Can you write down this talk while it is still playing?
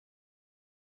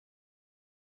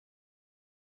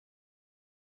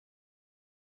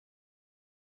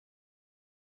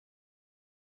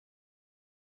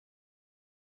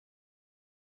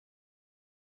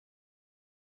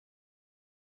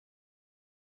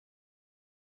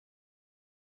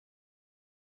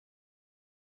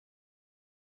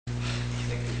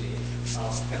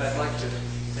And I'd like to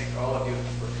thank all of you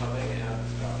for coming and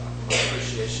my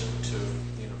appreciation to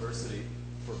the university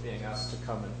for being asked to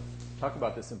come and talk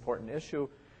about this important issue.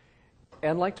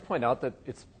 And I'd like to point out that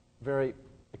it's very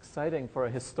exciting for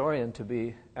a historian to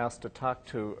be asked to talk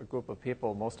to a group of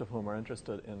people, most of whom are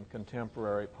interested in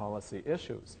contemporary policy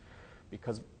issues,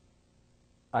 because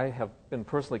I have been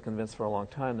personally convinced for a long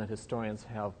time that historians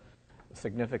have a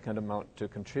significant amount to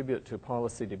contribute to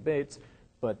policy debates,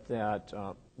 but that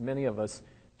many of us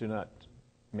do not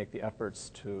make the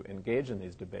efforts to engage in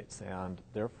these debates. And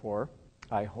therefore,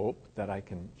 I hope that I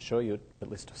can show you, at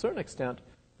least to a certain extent,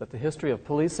 that the history of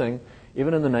policing,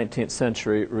 even in the 19th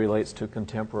century, relates to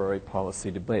contemporary policy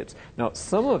debates. Now,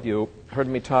 some of you heard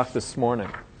me talk this morning,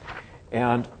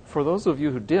 and for those of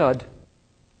you who did,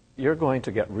 you're going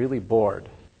to get really bored,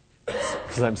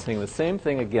 because I'm saying the same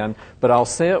thing again, but I'll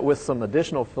say it with some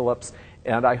additional fill-ups,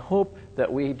 and I hope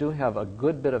that we do have a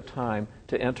good bit of time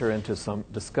to enter into some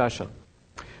discussion.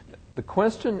 The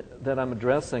question that I'm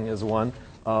addressing is one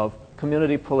of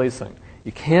community policing.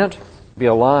 You can't be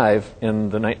alive in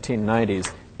the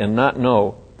 1990s and not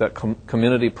know that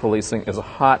community policing is a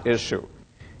hot issue.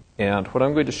 And what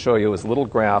I'm going to show you is a little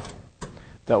graph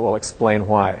that will explain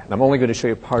why. And I'm only going to show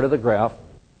you part of the graph,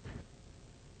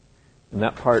 and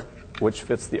that part which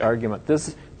fits the argument.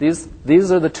 These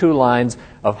are the two lines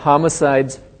of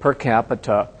homicides per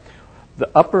capita. The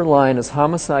upper line is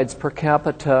homicides per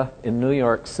capita in New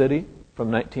York City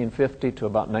from 1950 to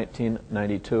about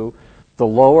 1992. The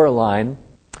lower line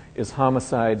is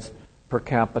homicides per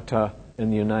capita in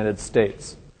the United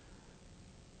States.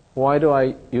 Why do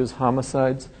I use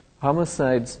homicides?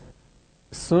 Homicides,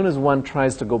 as soon as one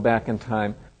tries to go back in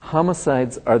time,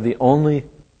 homicides are the only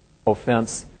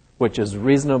offense which is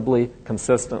reasonably,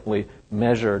 consistently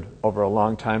measured over a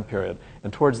long time period.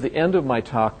 And towards the end of my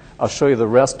talk, I'll show you the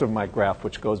rest of my graph,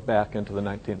 which goes back into the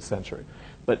 19th century.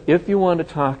 But if you want to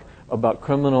talk about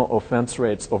criminal offense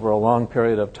rates over a long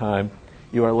period of time,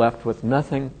 you are left with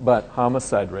nothing but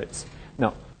homicide rates.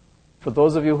 Now, for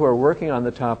those of you who are working on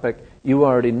the topic, you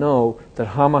already know that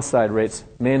homicide rates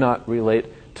may not relate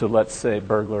to, let's say,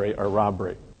 burglary or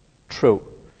robbery. True.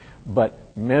 But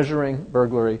measuring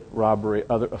burglary, robbery,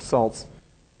 other assaults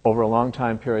over a long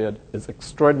time period is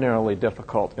extraordinarily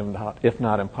difficult, if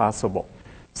not impossible.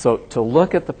 So to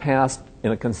look at the past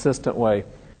in a consistent way,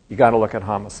 you got to look at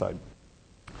homicide.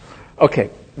 Okay,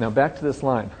 now back to this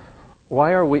line.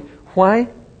 Why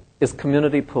is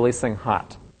community policing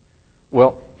hot?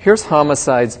 Well, here's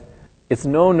homicides. It's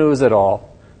no news at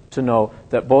all to know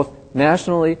that both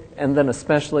nationally and then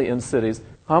especially in cities,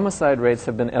 homicide rates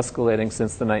have been escalating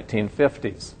since the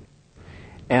 1950s.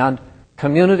 And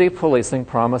community policing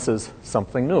promises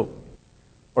something new,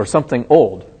 or something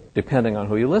old, depending on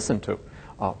who you listen to.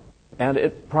 And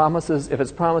it promises, if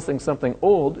it's promising something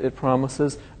old, it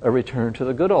promises a return to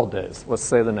the good old days, let's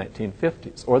say the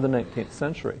 1950s or the 19th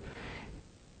century.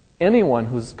 Anyone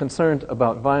who's concerned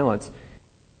about violence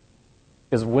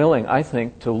is willing, I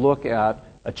think, to look at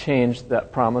a change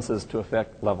that promises to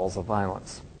affect levels of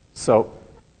violence. So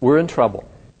we're in trouble.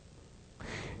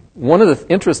 One of the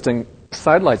interesting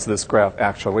sidelights of this graph,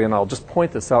 actually, and I'll just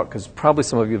point this out because probably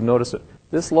some of you have noticed it.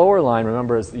 This lower line,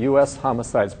 remember, is the U.S.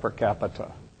 homicides per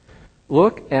capita.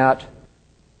 Look at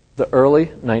the early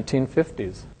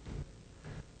 1950s.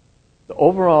 The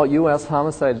overall U.S.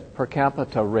 homicide per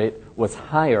capita rate was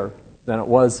higher than it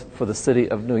was for the city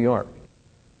of New York.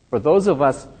 For those of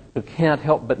us who can't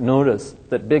help but notice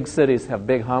that big cities have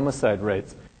big homicide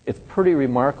rates, it's pretty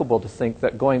remarkable to think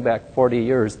that going back 40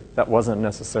 years, that wasn't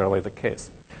necessarily the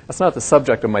case. That's not the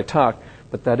subject of my talk,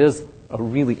 but that is a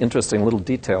really interesting little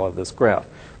detail of this graph.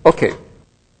 Okay,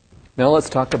 now let's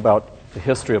talk about the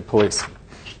history of police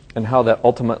and how that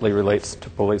ultimately relates to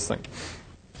policing.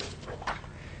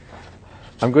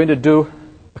 I'm going to do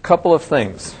a couple of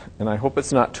things, and I hope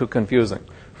it's not too confusing.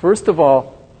 First of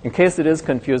all, in case it is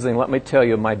confusing, let me tell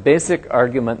you my basic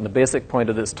argument and the basic point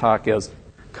of this talk is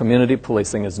community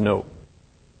policing is new.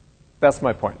 That's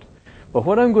my point. But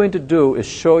what I'm going to do is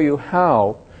show you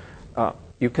how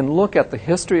you can look at the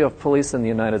history of police in the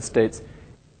United States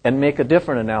and make a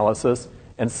different analysis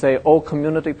and say, oh,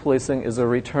 community policing is a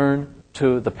return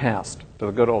to the past, to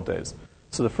the good old days.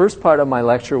 So the first part of my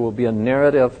lecture will be a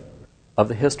narrative of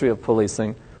the history of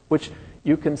policing, which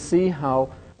you can see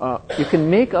how you can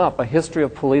make up a history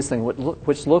of policing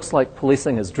which looks like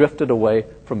policing has drifted away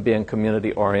from being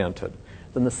community-oriented.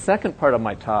 Then the second part of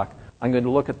my talk, I'm going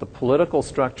to look at the political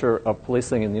structure of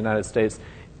policing in the United States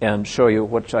and show you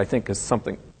which I think is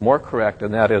something more correct,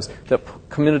 and that is that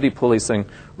community policing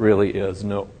really is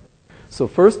new. So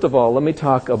first of all, let me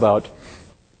talk about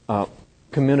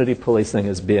community policing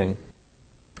as being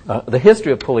the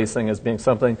history of policing as being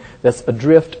something that's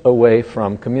adrift away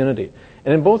from community.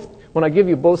 And in both, when I give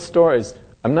you both stories,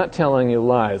 I'm not telling you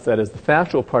lies. That is, the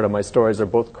factual part of my stories are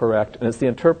both correct, and it's the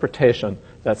interpretation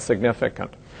that's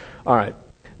significant. All right.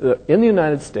 In the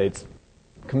United States,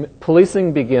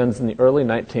 policing begins in the early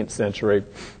 19th century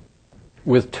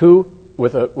with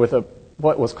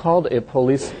what was called a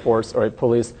police force or a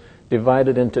police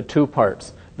divided into two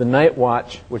parts. The night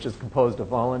watch, which is composed of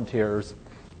volunteers,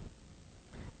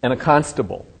 and a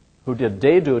constable who did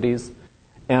day duties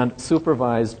and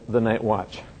supervised the night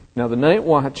watch. Now, the night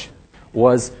watch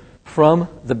was, from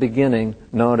the beginning,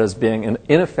 known as being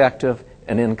ineffective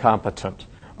and incompetent.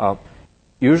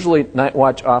 Usually, night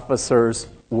watch officers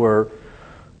were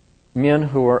men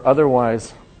who were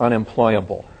otherwise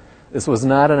unemployable. This was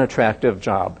not an attractive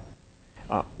job.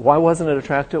 Why wasn't it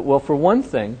attractive? Well, for one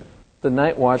thing, the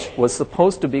night watch was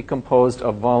supposed to be composed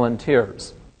of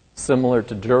volunteers, similar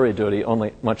to jury duty,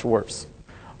 only much worse,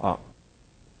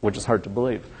 which is hard to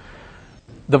believe.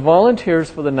 The volunteers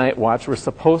for the night watch were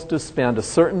supposed to spend a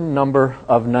certain number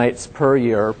of nights per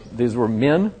year. These were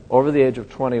men over the age of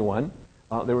 21.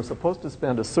 They were supposed to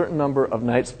spend a certain number of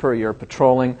nights per year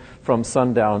patrolling from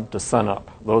sundown to sunup.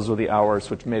 Those were the hours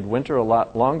which made winter a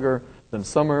lot longer than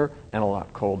summer and a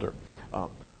lot colder.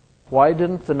 Why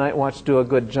didn't the night watch do a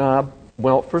good job?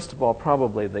 Well, first of all,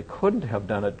 probably they couldn't have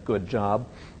done a good job.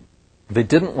 They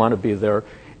didn't want to be there,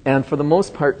 and for the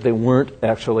most part, they weren't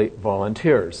actually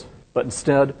volunteers. But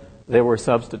instead, they were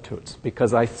substitutes,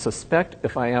 because I suspect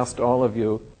if I asked all of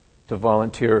you to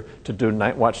volunteer to do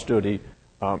night watch duty,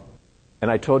 and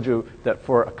I told you that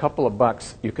for a couple of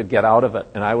bucks you could get out of it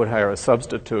and I would hire a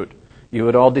substitute, you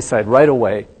would all decide right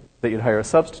away that you'd hire a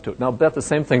substitute. Now, I'll bet the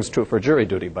same thing's true for jury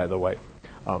duty, by the way.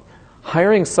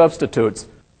 Hiring substitutes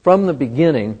from the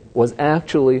beginning was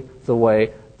actually the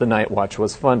way the night watch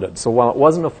was funded. So while it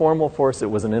wasn't a formal force, it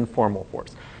was an informal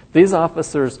force. These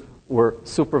officers were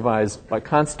supervised by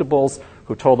constables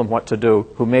who told them what to do,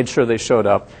 who made sure they showed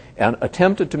up, and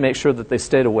attempted to make sure that they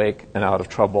stayed awake and out of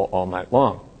trouble all night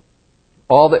long.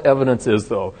 All the evidence is,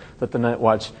 though, that the night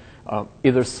watch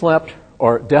either slept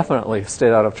or definitely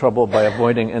stayed out of trouble by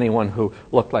avoiding anyone who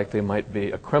looked like they might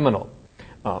be a criminal.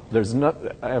 I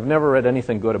have never read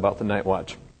anything good about the night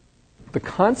watch. The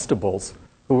constables,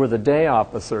 who were the day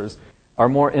officers, are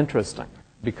more interesting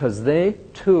because they,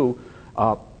 too,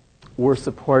 were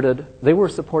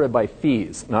supported by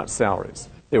fees, not salaries.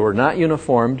 They were not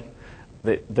uniformed.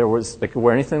 They could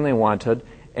wear anything they wanted,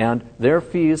 and their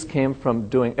fees came from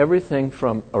doing everything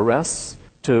from arrests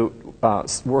to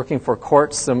working for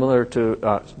courts, similar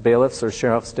to bailiffs or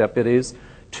sheriff's deputies,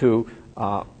 to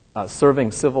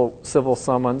serving civil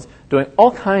summons, doing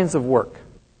all kinds of work.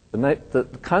 The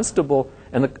constable,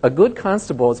 and a good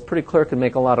constable, it's pretty clear, can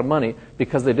make a lot of money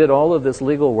because they did all of this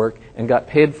legal work and got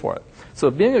paid for it. So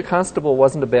being a constable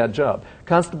wasn't a bad job.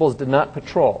 Constables did not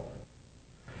patrol.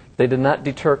 They did not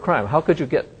deter crime. How could you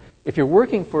if you're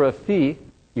working for a fee,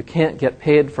 you can't get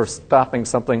paid for stopping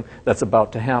something that's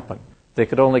about to happen. They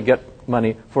could only get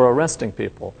money for arresting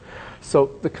people.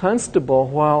 So the constable,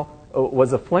 while it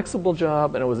was a flexible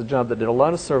job and it was a job that did a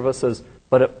lot of services,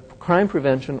 but crime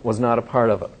prevention was not a part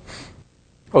of it.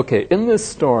 Okay, in this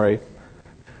story,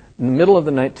 in the middle of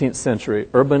the 19th century,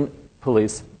 urban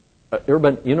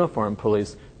uniformed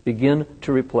police begin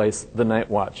to replace the night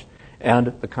watch and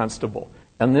the constable.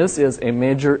 And this is a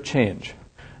major change.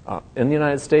 In the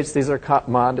United States, these are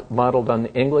modeled on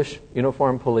the English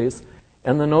uniformed police.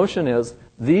 And the notion is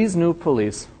these new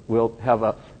police will have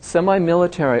a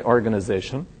semi-military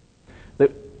organization.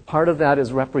 Part of that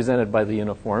is represented by the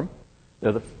uniform.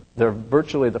 They're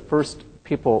virtually the first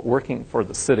people working for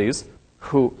the cities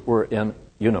who were in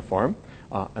uniform.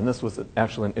 And this was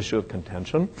actually an issue of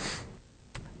contention.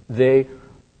 They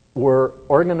were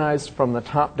organized from the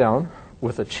top down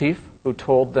with a chief who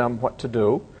told them what to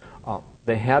do.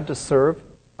 They had to serve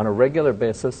on a regular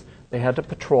basis. They had to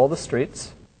patrol the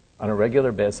streets on a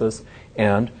regular basis.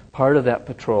 And part of that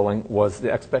patrolling was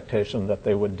the expectation that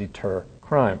they would deter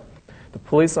crime. The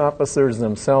police officers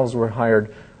themselves were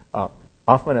hired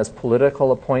often as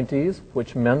political appointees,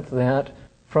 which meant that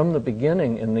from the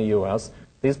beginning in the U.S.,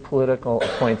 these political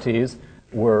appointees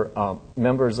were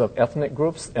members of ethnic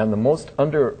groups, and the most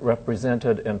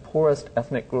underrepresented and poorest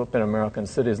ethnic group in American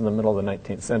cities in the middle of the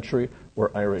 19th century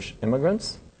were Irish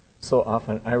immigrants. So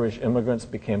often Irish immigrants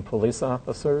became police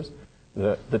officers.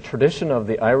 The tradition of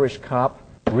the Irish cop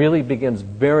really begins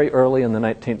very early in the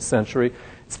 19th century.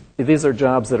 These are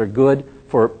jobs that are good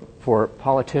for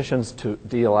politicians to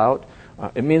deal out.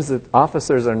 It means that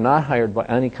officers are not hired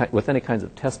by with any kinds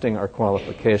of testing or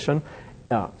qualification.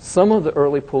 Some of the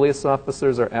early police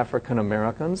officers are African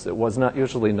Americans. It was not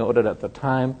usually noted at the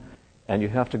time, and you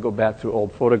have to go back through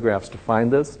old photographs to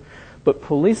find this. But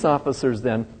police officers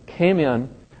then came in,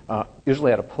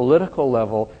 usually at a political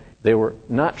level. They were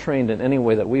not trained in any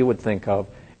way that we would think of,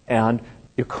 and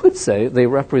you could say they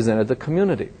represented the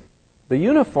community. The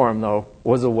uniform, though,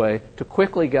 was a way to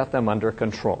quickly get them under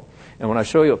control. And when I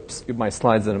show you my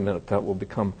slides in a minute, that will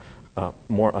become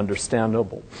more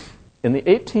understandable. In the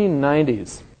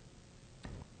 1890s,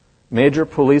 major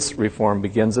police reform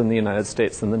begins in the United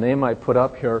States. And the name I put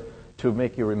up here to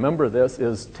make you remember this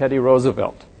is Teddy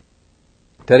Roosevelt.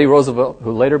 Teddy Roosevelt,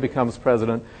 who later becomes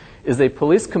president, is a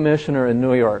police commissioner in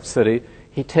New York City.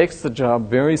 He takes the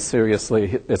job very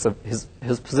seriously.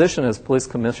 His position as police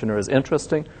commissioner is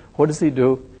interesting. What does he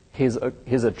do? He's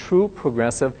a true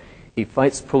progressive. He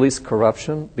fights police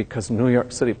corruption because New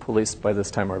York City police by this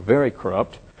time are very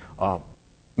corrupt.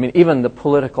 I mean, even the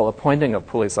political appointing of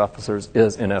police officers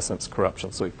is, in essence,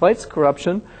 corruption. So he fights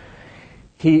corruption.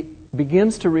 He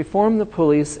begins to reform the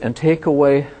police and take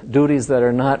away duties that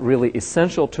are not really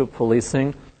essential to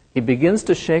policing. He begins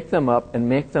to shake them up and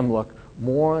make them look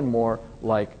more and more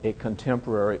like a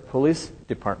contemporary police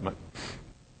department.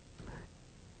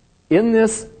 In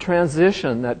this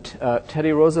transition that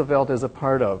Teddy Roosevelt is a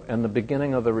part of and the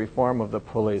beginning of the reform of the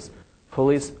police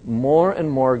more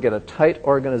and more get a tight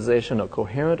organization, a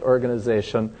coherent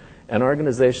organization, an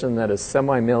organization that is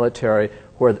semi-military,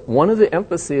 where one of the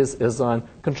emphases is on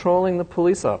controlling the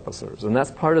police officers. And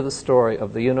that's part of the story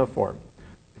of the uniform.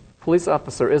 If a police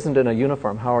officer isn't in a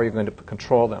uniform, how are you going to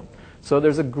control them? So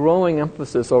there's a growing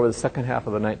emphasis over the second half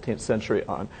of the 19th century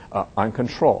on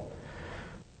control.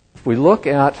 If we look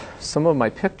at some of my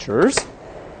pictures,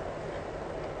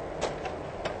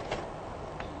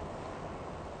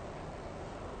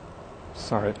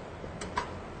 sorry.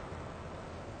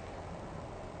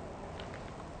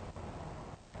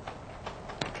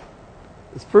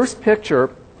 This first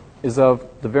picture is of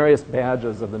the various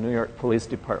badges of the New York Police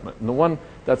Department. And the one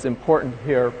that's important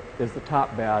here is the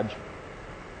top badge,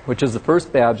 which is the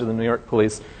first badge of the New York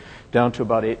Police down to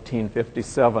about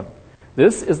 1857.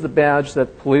 This is the badge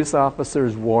that police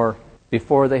officers wore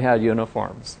before they had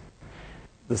uniforms.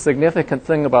 The significant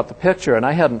thing about the picture, and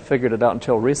I hadn't figured it out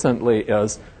until recently,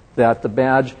 is that the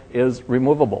badge is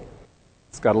removable.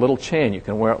 It's got a little chain. You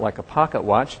can wear it like a pocket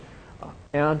watch.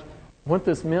 And what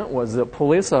this meant was that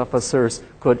police officers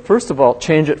could, first of all,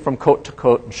 change it from coat to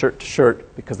coat and shirt to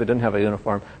shirt because they didn't have a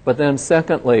uniform. But then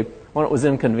secondly, when it was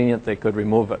inconvenient, they could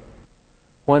remove it.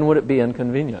 When would it be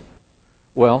inconvenient?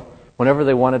 Well, whenever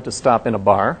they wanted to stop in a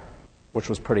bar, which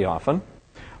was pretty often,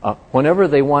 whenever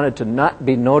they wanted to not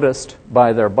be noticed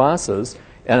by their bosses,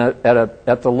 and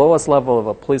at the lowest level of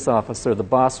a police officer, the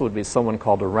boss would be someone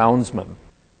called a roundsman.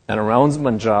 And a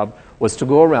roundsman job was to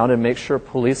go around and make sure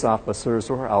police officers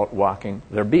were out walking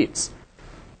their beats.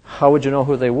 How would you know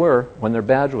who they were when their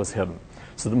badge was hidden?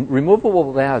 So the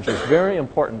removable badge is very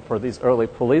important for these early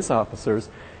police officers.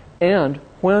 And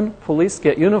when police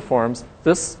get uniforms,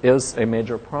 this is a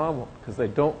major problem because they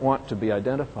don't want to be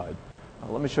identified.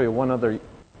 Let me show you one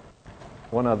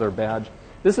other badge.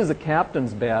 This is a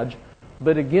captain's badge.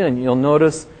 But again, you'll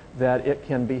notice that it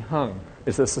can be hung.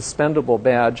 It's a suspendable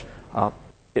badge.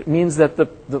 It means that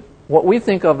what we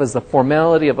think of as the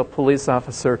formality of a police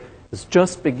officer is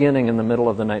just beginning in the middle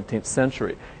of the 19th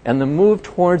century. And the move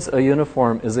towards a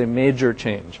uniform is a major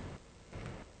change.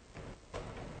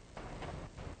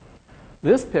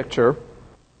 This picture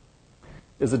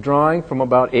is a drawing from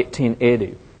about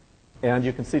 1880. And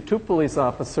you can see two police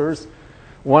officers,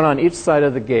 one on each side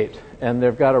of the gate. And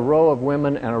they've got a row of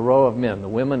women and a row of men. The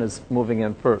women is moving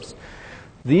in first.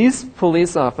 These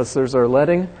police officers are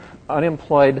letting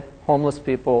unemployed homeless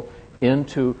people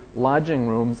into lodging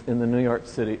rooms in the New York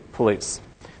City police.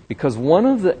 Because one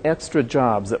of the extra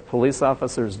jobs that police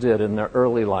officers did in their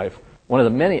early life, one of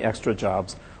the many extra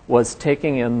jobs, was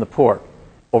taking in the poor.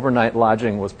 Overnight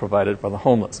lodging was provided for the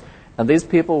homeless. And these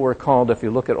people were called, if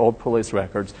you look at old police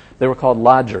records, they were called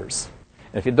lodgers.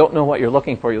 And if you don't know what you're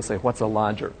looking for, you'll say, what's a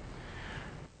lodger?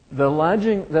 The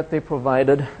lodging that they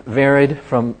provided varied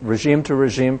from regime to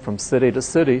regime, from city to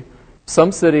city.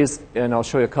 Some cities, and I'll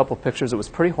show you a couple pictures, it was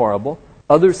pretty horrible.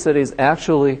 Other cities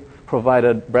actually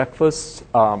provided breakfast,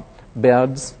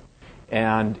 beds,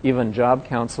 and even job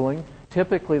counseling.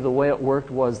 Typically, the way it worked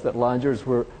was that lodgers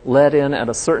were let in at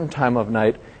a certain time of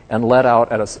night and let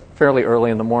out at fairly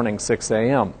early in the morning, 6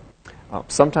 a.m.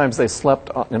 Sometimes they slept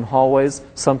in hallways.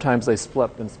 Sometimes they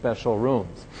slept in special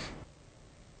rooms.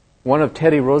 One of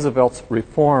Teddy Roosevelt's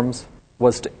reforms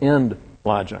was to end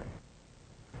lodging.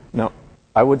 Now,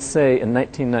 I would say in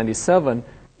 1997,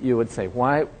 you would say,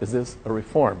 why is this a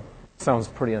reform? sounds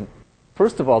pretty...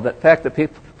 First of all, the fact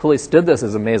that police did this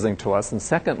is amazing to us. And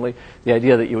secondly, the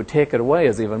idea that you would take it away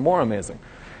is even more amazing.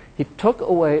 He took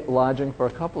away lodging for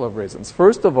a couple of reasons.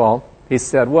 First of all, he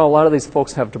said, well, a lot of these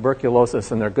folks have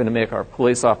tuberculosis and they're going to make our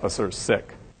police officers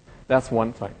sick. That's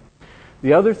one thing.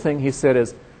 The other thing he said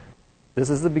is, this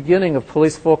is the beginning of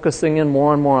police focusing in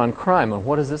more and more on crime. And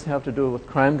what does this have to do with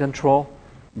crime control?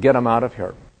 Get them out of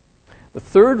here. The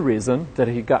third reason that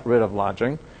he got rid of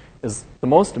lodging is the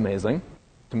most amazing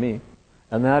to me,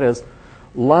 and that is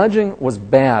lodging was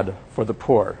bad for the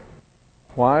poor.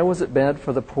 Why was it bad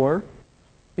for the poor?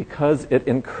 Because it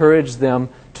encouraged them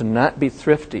to not be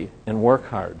thrifty and work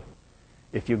hard.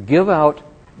 If you give out,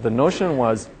 the notion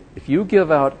was, if you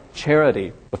give out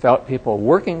charity without people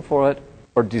working for it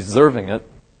or deserving it,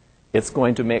 it's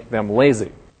going to make them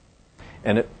lazy.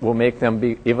 And it will make them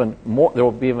be even more, there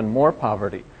will be even more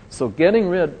poverty. So getting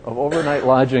rid of overnight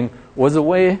lodging was a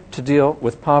way to deal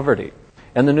with poverty.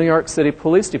 And the New York City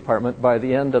Police Department, by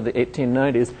the end of the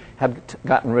 1890s, had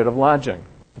gotten rid of lodging.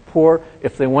 The poor,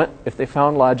 if they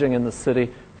found lodging in the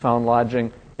city, found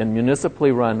lodging in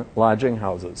municipally run lodging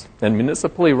houses. And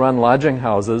municipally run lodging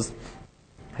houses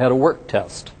had a work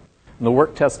test. And the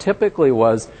work test typically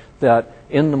was that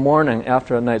in the morning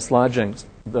after a night's lodging,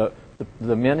 the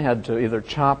men had to either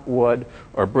chop wood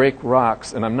or break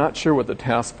rocks, and I'm not sure what the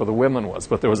task for the women was,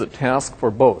 but there was a task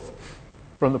for both.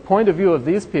 From the point of view of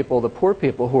these people, the poor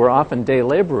people who were often day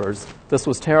laborers, this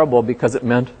was terrible because it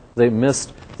meant they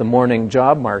missed the morning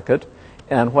job market.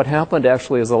 And what happened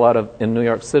actually is in New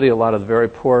York City, a lot of the very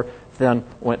poor then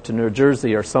went to New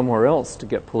Jersey or somewhere else to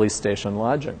get police station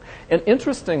lodging. And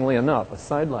interestingly enough, a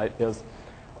sidelight is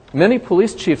many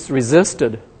police chiefs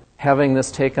resisted having this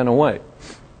taken away.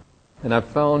 And I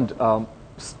found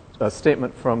a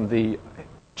statement from the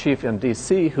chief in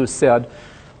D.C. who said,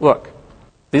 look,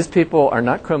 these people are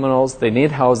not criminals. They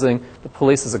need housing. The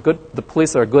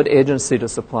police are a good agency to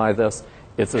supply this.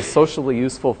 It's a socially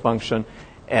useful function,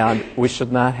 and we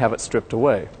should not have it stripped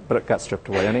away. But it got stripped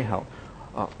away anyhow.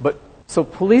 So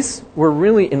police were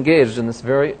really engaged in this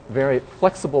very, very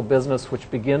flexible business, which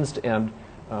begins to end.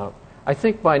 I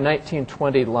think by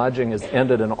 1920, lodging is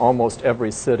ended in almost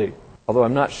every city, although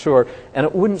I'm not sure. And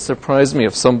it wouldn't surprise me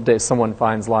if someday someone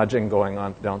finds lodging going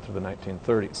on down through the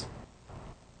 1930s.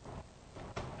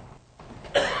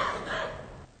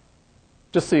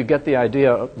 Just so you get the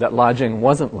idea that lodging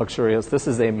wasn't luxurious, this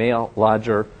is a male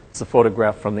lodger. It's a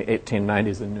photograph from the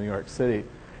 1890s in New York City.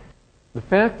 The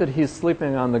fact that he's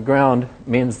sleeping on the ground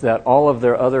means that all of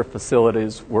their other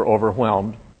facilities were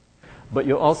overwhelmed. But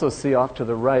you'll also see off to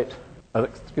the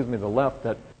the left,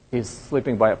 that he's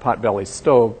sleeping by a potbelly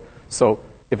stove. So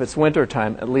if it's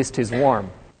wintertime, at least he's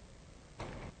warm.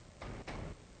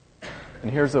 And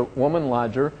here's a woman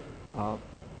lodger,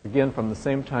 again from the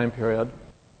same time period.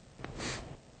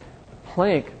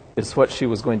 Plank is what she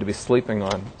was going to be sleeping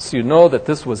on. So you know that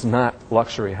this was not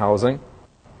luxury housing.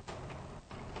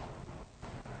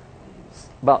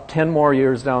 About 10 more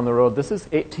years down the road, this is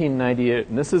 1898,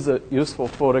 and this is a useful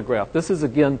photograph. This is,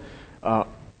 again,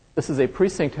 this is a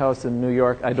precinct house in New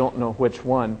York. I don't know which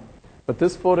one. But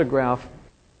this photograph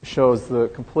shows the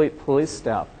complete police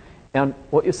staff. And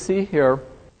what you see here,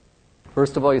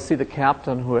 first of all, you see the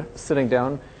captain who is sitting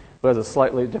down, who has a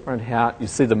slightly different hat. You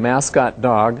see the mascot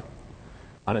dog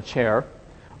on a chair.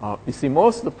 You see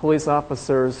most of the police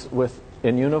officers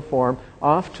in uniform.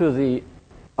 Off to the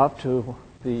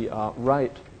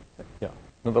right,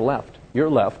 no, the left, your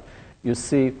left, you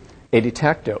see a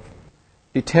detective.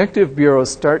 Detective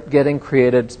bureaus start getting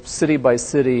created city by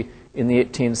city in the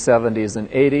 1870s and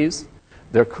 80s.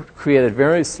 They're created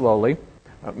very slowly.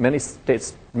 Many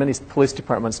police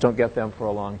departments don't get them for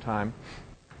a long time.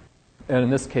 And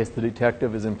in this case, the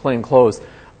detective is in plain clothes.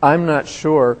 I'm not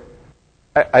sure.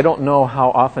 I don't know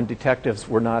how often detectives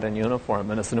were not in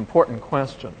uniform, and it's an important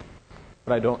question,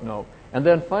 but I don't know. And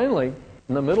then finally,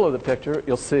 in the middle of the picture,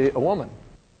 you'll see a woman.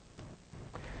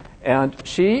 And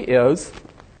she is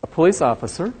a police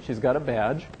officer. She's got a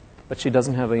badge, but she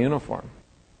doesn't have a uniform.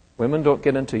 Women don't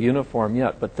get into uniform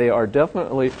yet, but they are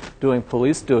definitely doing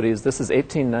police duties. This is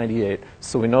 1898,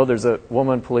 so we know there's a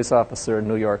woman police officer in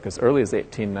New York as early as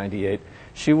 1898.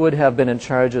 She would have been in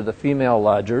charge of the female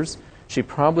lodgers. She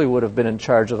probably would have been in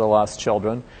charge of the lost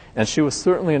children, and she was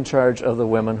certainly in charge of the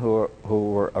women who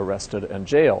were arrested and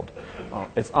jailed.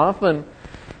 It's often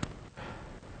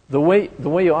the way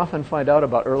you often find out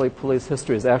about early police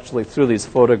history is actually through these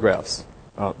photographs.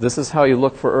 This is how you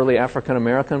look for early African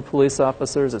American police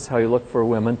officers. It's how you look for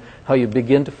women. How you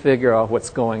begin to figure out what's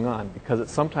going on, because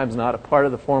it's sometimes not a part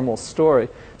of the formal story,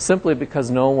 simply because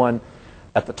no one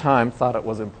at the time thought it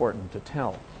was important to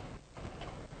tell.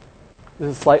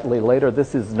 This is slightly later.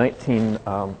 This is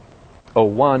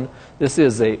 1901. This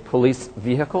is a police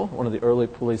vehicle, one of the early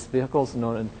police vehicles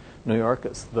known in New York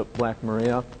as the Black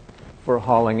Maria, for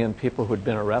hauling in people who had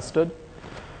been arrested.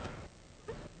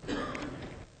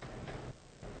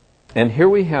 And here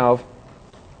we have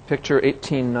picture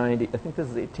 1890, I think this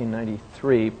is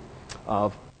 1893,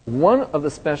 of one of the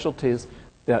specialties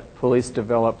that police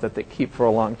develop that they keep for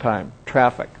a long time,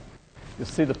 traffic. You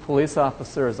see the police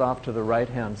officer is off to the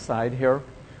right-hand side here.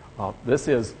 This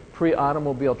is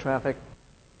pre-automobile traffic.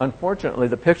 Unfortunately,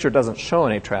 the picture doesn't show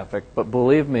any traffic, but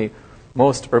believe me,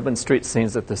 most urban street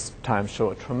scenes at this time show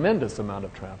a tremendous amount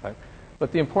of traffic.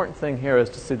 But the important thing here is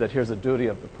to see that here's a duty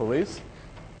of the police,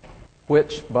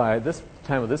 which by this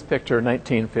time of this picture,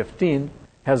 1915,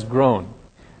 has grown.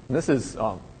 And this is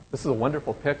a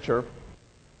wonderful picture.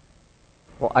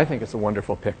 Well, I think it's a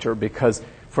wonderful picture because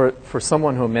for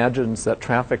someone who imagines that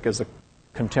traffic is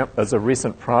a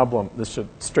recent problem, this should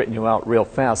straighten you out real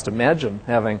fast. Imagine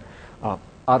having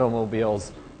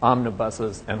automobiles,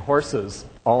 omnibuses, and horses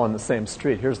all on the same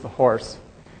street. Here's the horse.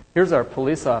 Here's our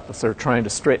police officer trying to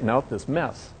straighten out this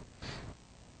mess.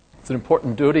 It's an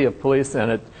important duty of police,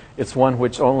 and it's one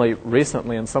which only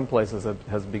recently in some places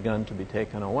has begun to be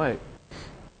taken away.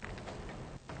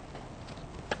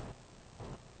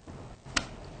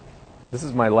 This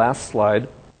is my last slide.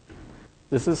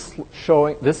 This is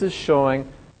showing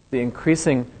the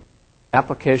increasing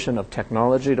application of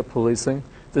technology to policing.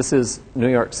 This is New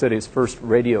York City's first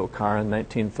radio car in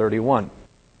 1931.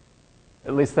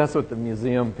 At least that's what the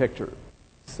museum picture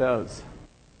says.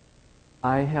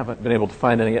 I haven't been able to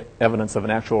find any evidence of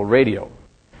an actual radio.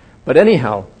 But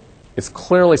anyhow, it's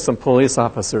clearly some police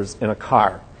officers in a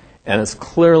car, and it's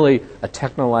clearly a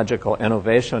technological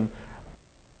innovation.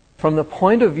 From the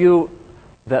point of view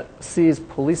that sees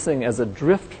policing as a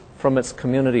drift from its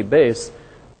community base,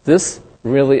 this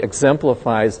really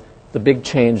exemplifies the big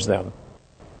change then.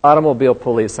 Automobile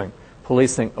policing,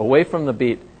 policing away from the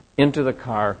beat, into the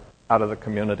car, out of the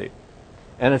community.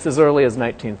 And it's as early as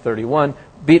 1931.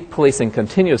 Beat policing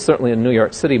continues, certainly in New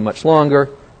York City, much longer,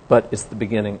 but it's the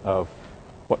beginning of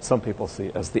what some people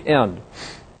see as the end.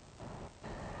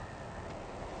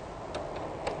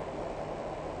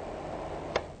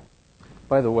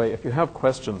 By the way, if you have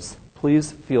questions,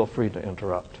 please feel free to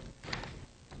interrupt.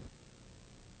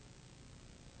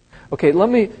 Okay, let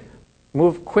me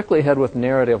move quickly ahead with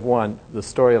narrative one, the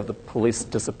story of the police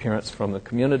disappearance from the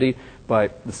community.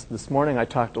 This morning I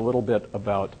talked a little bit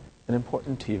about an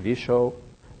important TV show,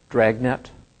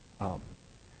 Dragnet.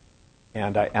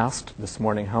 And I asked this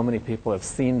morning how many people have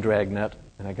seen Dragnet,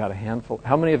 and I got a handful.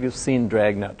 How many of you have seen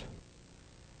Dragnet?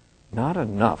 Not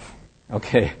enough.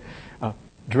 Okay.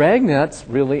 Dragnet's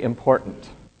really important.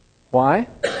 Why?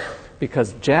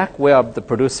 Because Jack Webb, the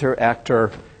producer,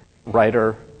 actor,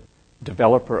 writer,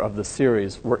 developer of the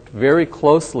series, worked very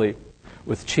closely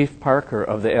with Chief Parker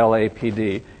of the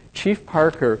LAPD. Chief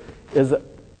Parker is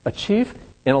a chief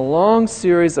in a long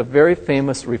series of very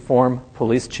famous reform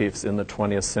police chiefs in the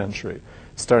 20th century,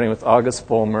 starting with August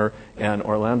Vollmer and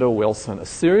Orlando Wilson, a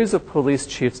series of police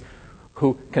chiefs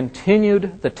who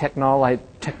continued the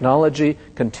technology,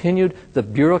 continued the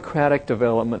bureaucratic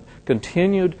development,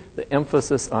 continued the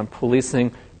emphasis on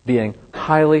policing being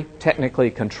highly technically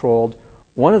controlled,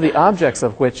 one of the objects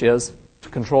of which is to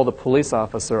control the police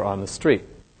officer on the street.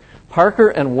 Parker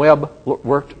and Webb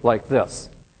worked like this.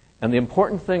 And the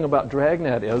important thing about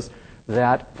Dragnet is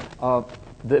that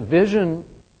the vision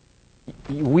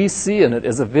we see in it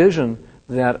is a vision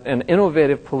that an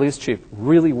innovative police chief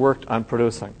really worked on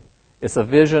producing. It's a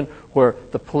vision where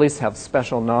the police have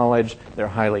special knowledge, they're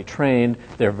highly trained,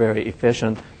 they're very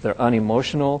efficient, they're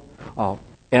unemotional,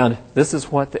 and this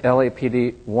is what the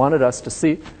LAPD wanted us to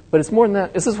see. But it's more than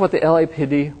that. This is what the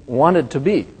LAPD wanted to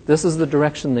be. This is the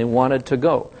direction they wanted to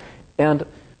go. And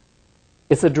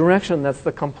it's a direction that's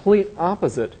the complete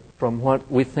opposite from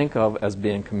what we think of as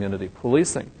being community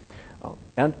policing.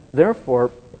 And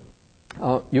therefore,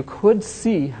 you could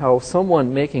see how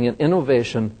someone making an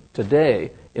innovation today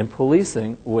in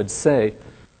policing would say,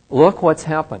 look what's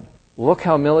happened. Look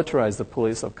how militarized the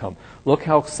police have come. Look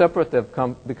how separate they've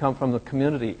become from the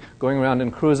community, going around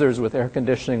in cruisers with air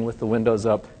conditioning with the windows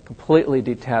up, completely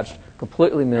detached,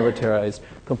 completely militarized,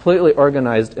 completely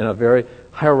organized in a very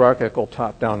hierarchical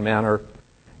top-down manner.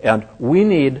 And we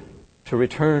need to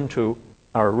return to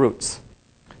our roots.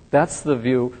 That's the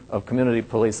view of community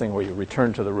policing, where you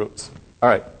return to the roots. All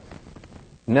right.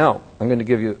 Now, I'm going to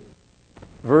give you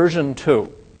version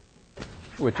 2,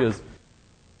 which is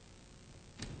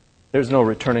there's no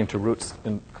returning to roots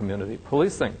in community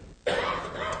policing.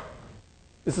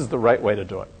 This is the right way to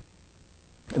do it.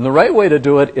 And the right way to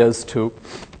do it is to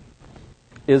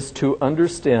is to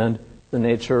understand the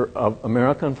nature of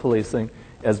American policing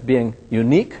as being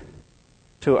unique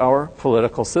to our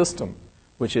political system,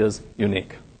 which is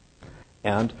unique.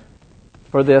 And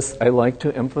for this, I like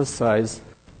to emphasize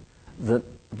the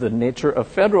nature of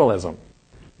federalism,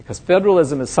 because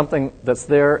federalism is something that's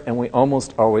there and we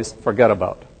almost always forget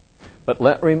about. But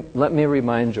let me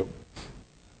remind you.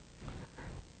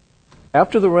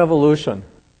 After the Revolution,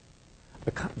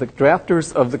 the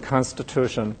drafters of the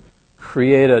Constitution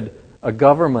created a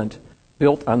government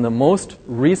built on the most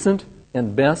recent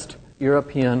and best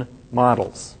European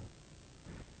models.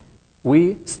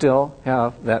 We still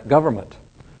have that government.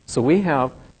 So we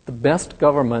have the best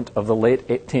government of the late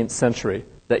 18th century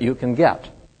that you can get.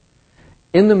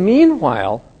 In the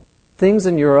meanwhile, things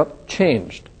in Europe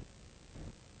changed.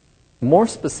 More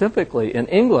specifically, in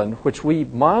England, which we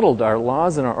modeled our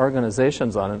laws and our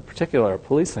organizations on, in particular our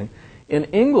policing, in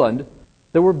England,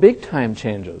 there were big-time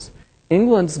changes.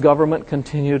 England's government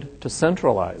continued to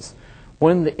centralize.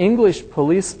 When the English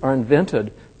police are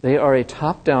invented, they are a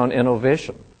top-down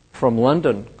innovation from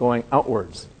London going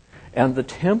outwards. And the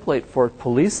template for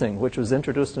policing, which was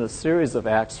introduced in a series of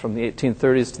acts from the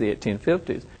 1830s to the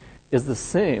 1850s, is the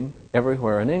same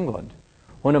everywhere in England.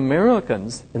 When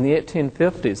Americans in the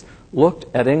 1850s looked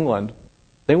at England,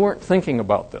 they weren't thinking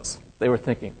about this. They were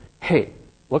thinking, hey,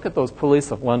 look at those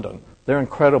police of London. They're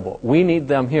incredible. We need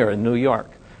them here in New York.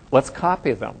 Let's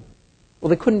copy them. Well,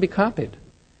 they couldn't be copied.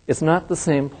 It's not the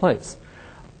same place.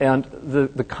 And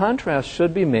the contrast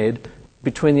should be made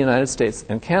between the United States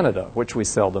and Canada, which we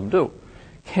seldom do.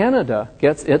 Canada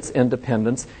gets its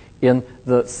independence in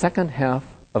the second half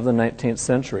of the 19th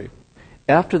century.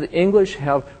 After the English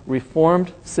have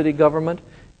reformed city government,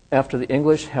 after the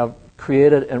English have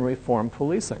created and reformed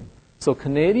policing. So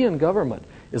Canadian government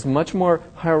is much more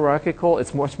hierarchical,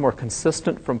 it's much more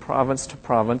consistent from province to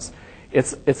province.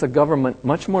 It's a government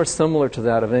much more similar to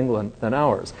that of England than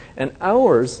ours. And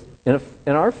ours, in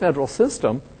our federal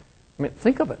system, I mean,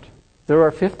 think of it. There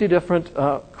are 50 different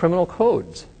criminal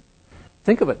codes.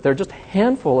 Think of it. There are just a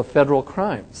handful of federal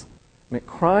crimes. I mean,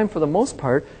 crime, for the most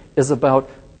part, is about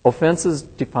offenses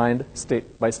defined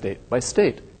state by state by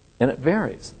state, and it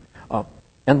varies.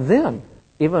 And then,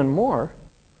 even more,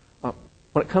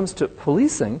 when it comes to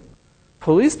policing,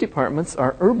 police departments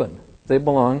are urban. They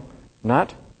belong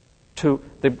not to...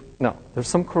 there's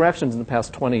some corrections in the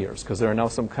past 20 years, because there are now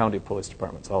some county police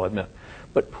departments, I'll admit.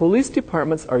 But police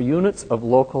departments are units of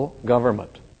local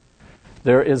government.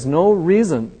 There is no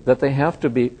reason that they have to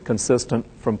be consistent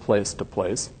from place to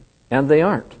place, and they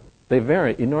aren't. They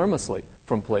vary enormously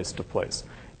from place to place.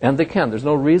 And they can. There's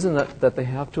no reason that they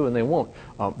have to, and they won't.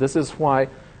 This is why,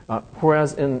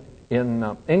 whereas in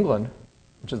England,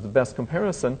 which is the best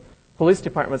comparison, police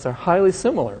departments are highly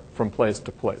similar from place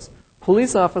to place.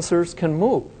 Police officers can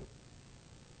move.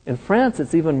 In France,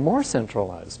 it's even more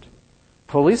centralized.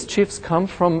 Police chiefs come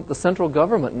from the central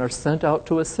government and are sent out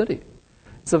to a city.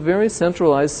 It's a very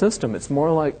centralized system. It's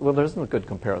more like, well, there isn't a good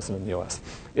comparison in the U.S.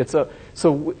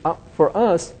 For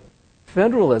us,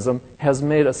 federalism has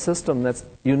made a system that's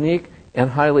unique and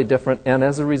highly different, and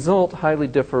as a result, highly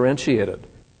differentiated.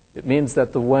 It means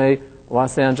that the way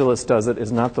Los Angeles does it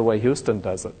is not the way Houston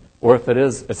does it. Or if it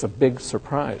is, it's a big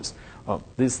surprise.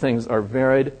 These things are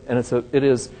varied, and it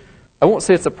is, I won't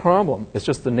say it's a problem, it's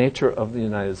just the nature of the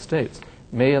United States.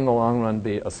 May in the long run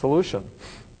be a solution.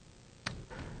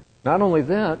 Not only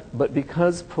that, but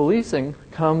because policing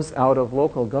comes out of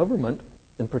local government,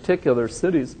 in particular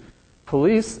cities,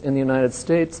 police in the United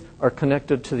States are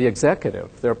connected to the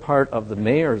executive. They're part of the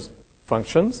mayor's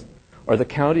functions or the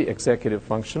county executive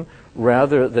function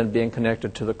rather than being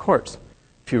connected to the courts.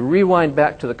 If you rewind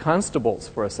back to the constables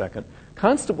for a second,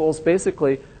 constables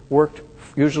basically worked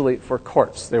usually for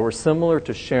courts. They were similar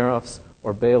to sheriffs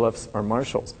or bailiffs or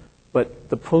marshals. But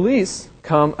the police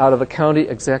come out of a county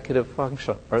executive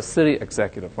function or a city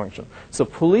executive function. So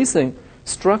policing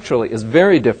structurally is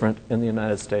very different in the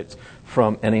United States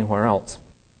from anywhere else.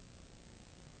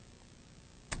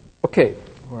 Okay,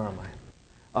 where am I?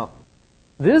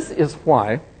 This is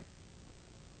why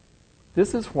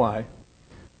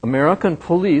American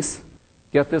police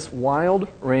get this wild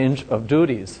range of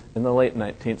duties in the late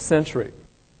 19th century.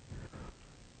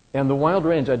 And the wild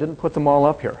range, I didn't put them all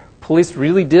up here. Police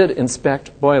really did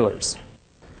inspect boilers.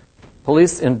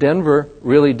 Police in Denver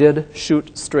really did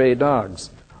shoot stray dogs.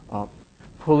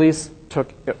 Police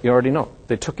took, you already know,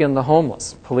 they took in the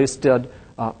homeless. Police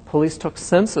took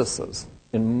censuses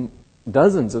in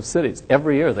dozens of cities.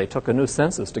 Every year they took a new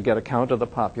census to get a count of the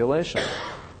population.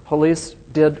 Police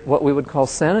did what we would call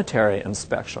sanitary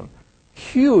inspection.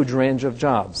 Huge range of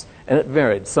jobs, and it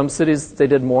varied. Some cities they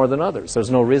did more than others. There's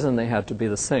no reason they had to be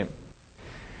the same.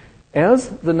 As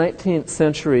the 19th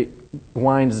century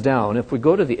winds down, if we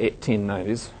go to the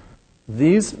 1890s,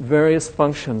 these various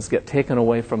functions get taken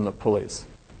away from the police.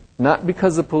 Not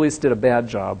because the police did a bad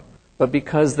job, but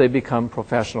because they become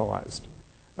professionalized.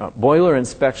 Boiler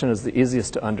inspection is the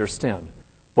easiest to understand.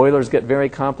 Boilers get very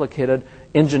complicated.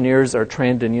 Engineers are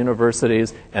trained in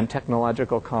universities and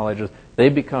technological colleges. They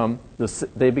become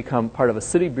part of a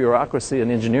city bureaucracy,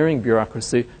 an engineering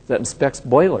bureaucracy that inspects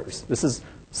boilers. This is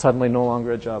suddenly no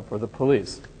longer a job for the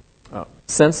police.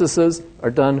 Censuses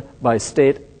are done by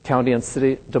state, county, and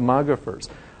city demographers.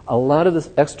 A lot of the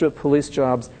extra police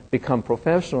jobs become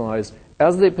professionalized.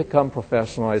 As they become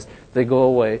professionalized, they go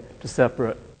away to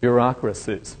separate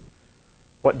bureaucracies.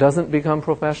 What doesn't become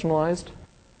professionalized?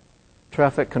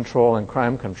 Traffic control and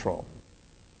crime control.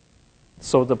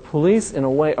 So the police, in a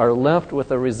way, are left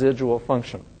with a residual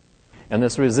function. And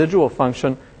this residual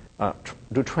function,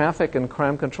 do traffic and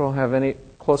crime control have any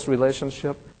close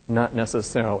relationship? Not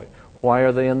necessarily. Why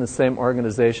are they in the same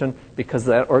organization? Because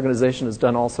that organization has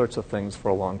done all sorts of things for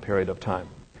a long period of time.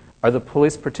 Are the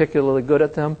police particularly good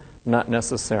at them? Not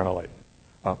necessarily.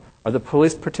 Are the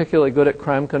police particularly good at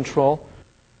crime control?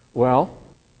 Well,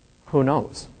 who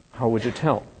knows? How would you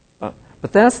tell?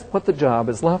 But that's what the job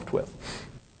is left with.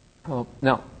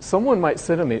 Now, someone might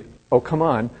say to me, oh, come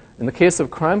on, in the case of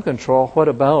crime control, what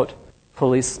about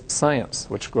police science,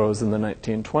 which grows in the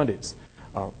 1920s,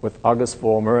 with August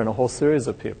Vollmer and a whole series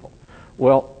of people?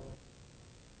 Well,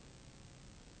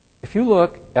 if you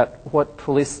look at what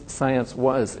police science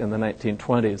was in the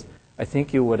 1920s, I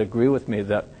think you would agree with me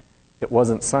that it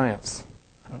wasn't science.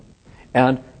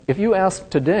 And if you ask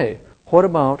today, what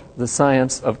about the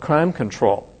science of crime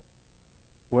control?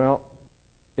 Well,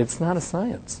 it's not a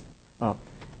science.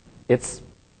 It's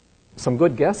some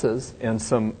good guesses and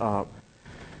some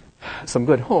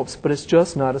good hopes, but it's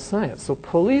just not a science. So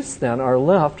police then are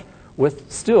left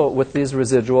still with these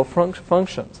residual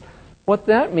functions. What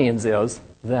that means is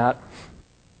that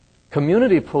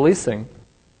community policing,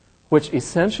 which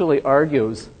essentially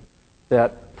argues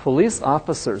that police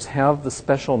officers have the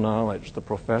special knowledge, the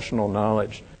professional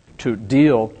knowledge, to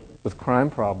deal with crime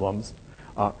problems,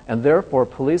 and therefore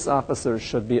police officers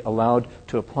should be allowed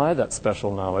to apply that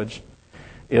special knowledge,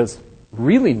 is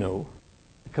really new,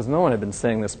 because no one had been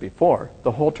saying this before.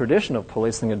 The whole tradition of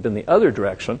policing had been the other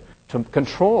direction, to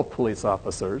control police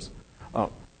officers.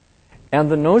 And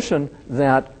the notion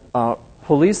that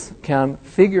police can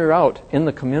figure out in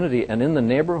the community and in the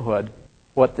neighborhood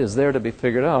what is there to be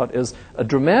figured out is a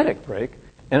dramatic break,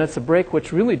 and it's a break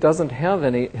which really doesn't have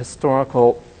any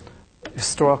historical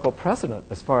precedent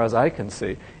as far as I can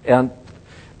see. And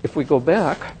if we go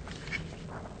back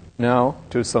now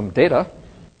to some data,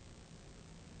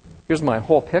 here's my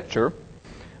whole picture.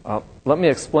 Let me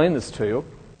explain this to you.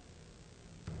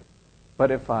 But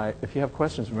if you have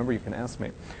questions, remember you can ask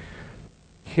me.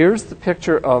 Here's the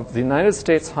picture of the United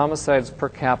States homicides per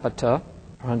capita,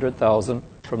 100,000,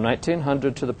 from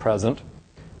 1900 to the present.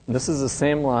 And this is the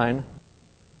same line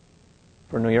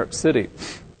for New York City.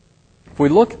 If we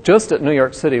look just at New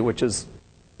York City, which is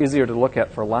easier to look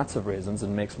at for lots of reasons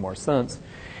and makes more sense,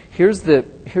 here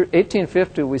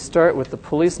 1850, we start with the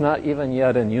police not even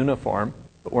yet in uniform,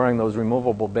 but wearing those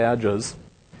removable badges.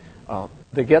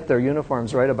 They get their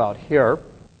uniforms right about here.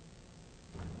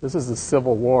 This is the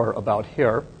Civil War about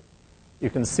here. You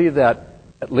can see that,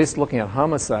 at least looking at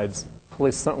homicides,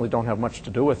 police certainly don't have much to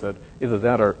do with it. Either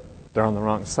that or they're on the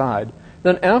wrong side.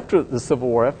 Then after the Civil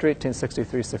War, after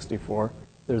 1863-64,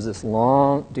 there's this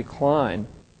long decline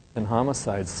in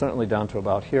homicides, certainly down to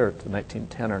about here, to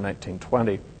 1910 or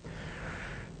 1920.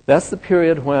 That's the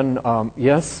period when,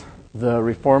 yes, the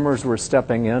reformers were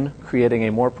stepping in, creating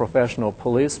a more professional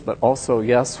police, but also,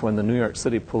 yes, when the New York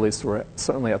City police were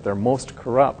certainly at their most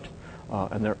corrupt,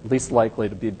 and they're least likely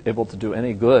to be able to do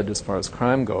any good as far as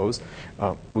crime goes.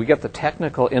 We get the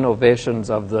technical innovations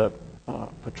of the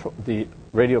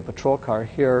radio patrol car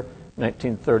here,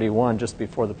 1931, just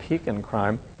before the peak in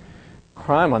crime.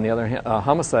 Crime, on the other hand,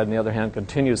 homicide, on the other hand,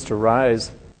 continues to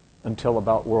rise until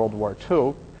about World War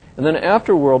II. And then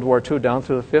after World War II, down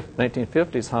through the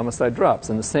 1950s, homicide drops.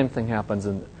 And the same thing happens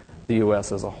in the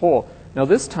U.S. as a whole. Now,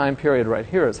 this time period right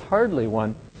here is hardly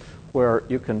one where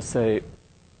you can say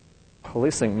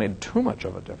policing made too much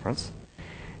of a difference.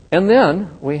 And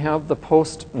then we have the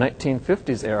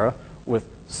post-1950s era with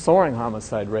soaring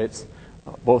homicide rates,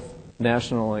 both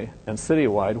nationally and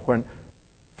citywide, when,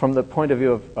 from the point of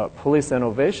view of police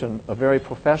innovation, a very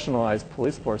professionalized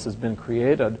police force has been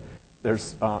created.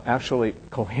 There's actually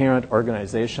coherent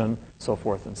organization, so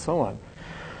forth and so on.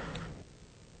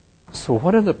 So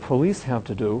what do the police have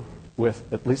to do with,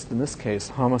 at least in this case,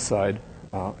 homicide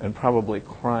and probably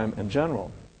crime in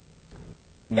general?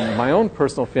 my own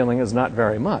personal feeling is not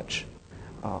very much.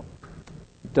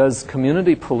 Does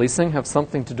community policing have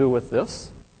something to do with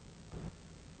this?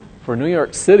 For New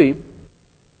York City,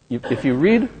 if you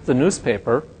read the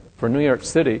newspaper for New York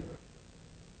City,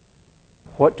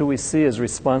 what do we see is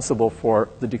responsible for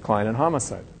the decline in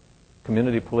homicide?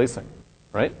 Community policing,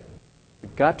 right?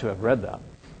 You've got to have read that.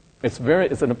 It's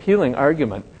an appealing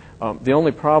argument. The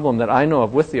only problem that I know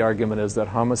of with the argument is that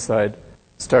homicide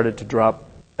started to drop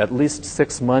at least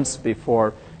 6 months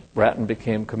before Bratton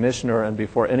became commissioner and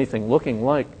before anything looking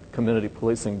like community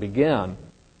policing began.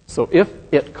 So if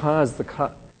it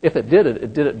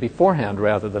did it beforehand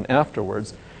rather than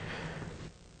afterwards.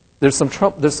 There's some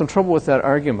trouble with that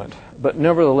argument. But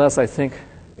nevertheless, I think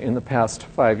in the past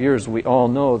 5 years, we all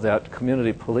know that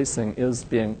community policing is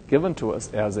being given to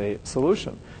us as a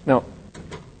solution. Now,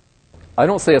 I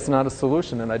don't say it's not a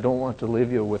solution, and I don't want to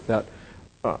leave you with that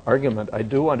argument. I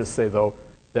do want to say, though,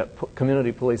 that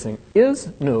community policing is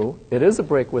new. It is a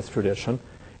break with tradition.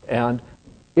 And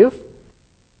if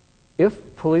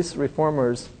police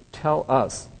reformers tell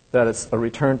us that it's a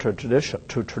return to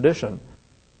tradition,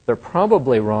 they're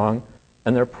probably wrong,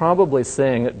 and they're probably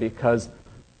saying it because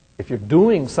if you're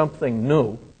doing something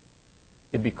new,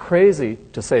 it'd be crazy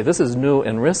to say this is new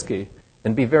and risky,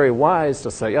 and be very wise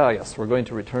to say, yes, we're going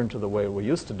to return to the way we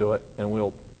used to do it, and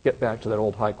we'll get back to that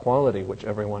old high quality which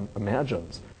everyone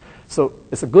imagines. So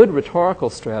it's a good rhetorical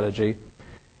strategy.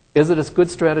 Is it a good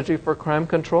strategy for crime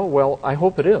control? Well, I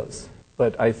hope it is,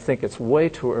 but I think it's way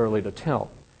too early to tell.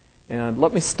 And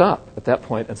let me stop at that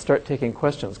point and start taking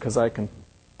questions, because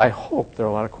I hope there are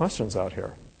a lot of questions out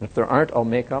here. And if there aren't, I'll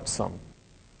make up some.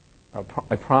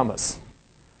 I promise.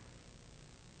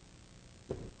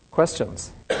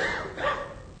 Questions?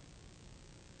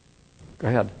 Go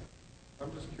ahead.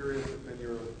 I'm just curious if in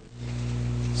your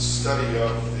study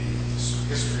of the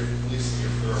history of policing,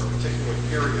 if there are particular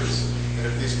periods, and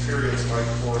if these periods might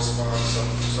correspond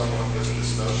somewhat with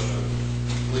this notion of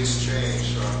police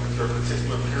change, if there are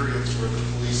particular periods where the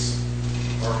police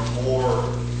are more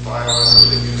violent, or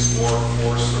they use more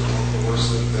force or more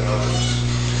coercive than others.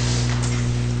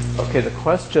 Okay, the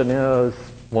question is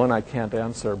one I can't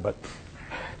answer, but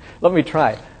let me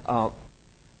try.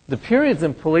 The periods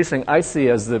in policing I see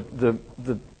as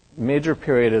the major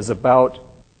period is about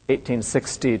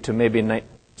 1860 to maybe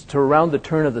to around the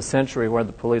turn of the century, where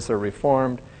the police are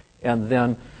reformed, and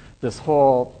then this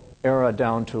whole era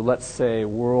down to, let's say,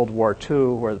 World War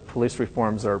II, where the police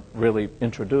reforms are really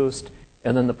introduced,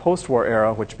 and then the post-war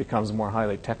era, which becomes more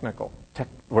highly technical,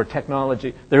 where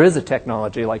there is a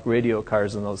technology like radio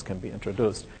cars, and those can be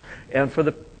introduced. And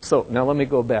so now let me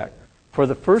go back. For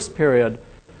the first period,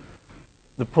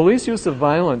 the police use of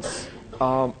violence,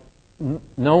 no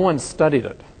one studied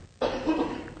it.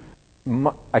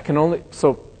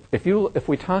 So if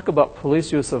we talk about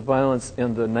police use of violence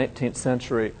in the 19th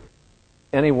century,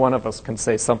 any one of us can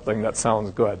say something that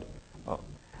sounds good.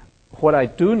 What I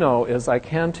do know is I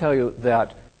can tell you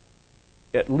that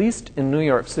at least in New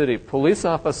York City, police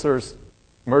officers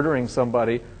murdering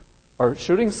somebody or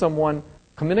shooting someone,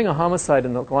 committing a homicide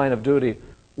in the line of duty,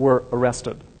 were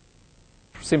arrested.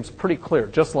 Seems pretty clear,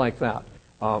 just like that.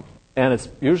 And it's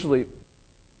usually,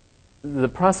 the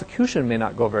prosecution may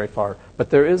not go very far, but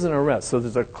there is an arrest, so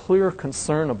there's a clear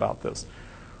concern about this.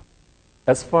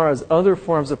 As far as other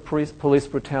forms of police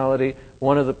brutality,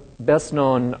 one of the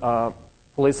best-known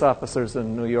police officers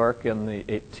in New York in the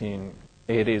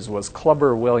 1880s was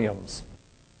Clubber Williams.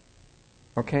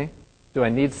 Okay? Do I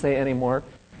need to say any more?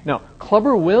 Now,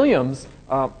 Clubber Williams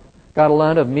got a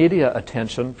lot of media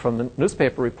attention from the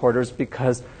newspaper reporters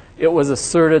because it was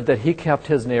asserted that he kept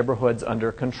his neighborhoods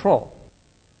under control.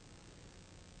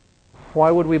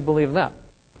 Why would we believe that?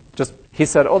 He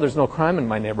said, there's no crime in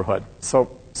my neighborhood.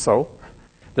 So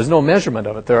there's no measurement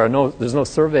of it. There's no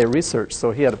survey research,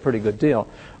 so he had a pretty good deal.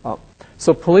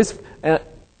 So police,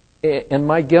 and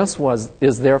my guess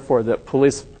is therefore that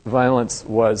police violence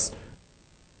was,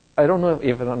 I don't know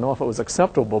if it was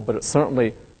acceptable, but it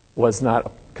certainly was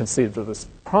not conceived of this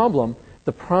problem.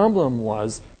 The problem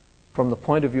was, from the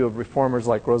point of view of reformers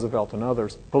like Roosevelt and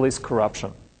others, police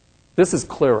corruption. This is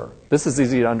clearer. This is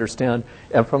easy to understand.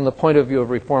 And from the point of view of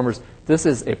reformers, this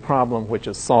is a problem which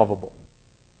is solvable.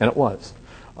 And it was.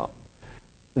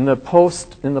 In the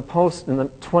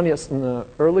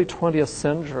early 20th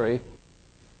century,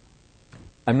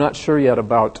 I'm not sure yet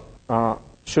about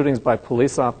shootings by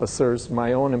police officers.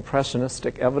 My own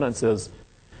impressionistic evidence is,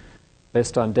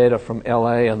 based on data from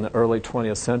LA in the early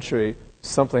 20th century,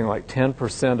 something like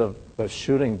 10% of the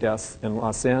shooting deaths in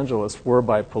Los Angeles were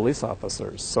by police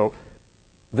officers. So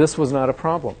this was not a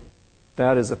problem.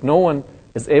 That is, if no one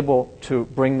is able to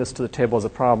bring this to the table as a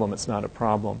problem, it's not a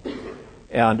problem.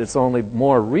 And it's only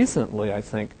more recently, I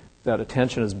think, that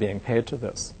attention is being paid to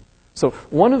this. So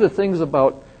one of the things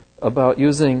about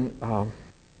using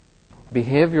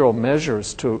behavioral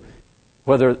measures to,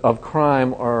 whether of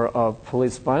crime or of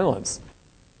police violence,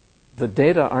 the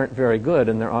data aren't very good,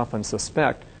 and they're often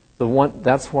suspect.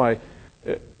 That's why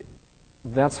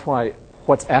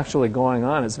what's actually going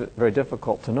on is very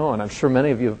difficult to know. And I'm sure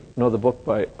many of you know the book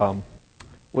by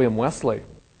William Wesley.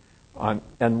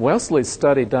 And Wesley's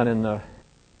study done in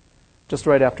just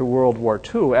right after World War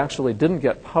II actually didn't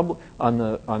get published on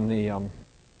the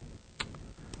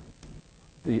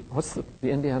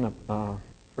Indiana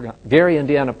Gary,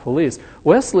 Indiana Police.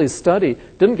 Wesley's study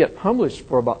didn't get published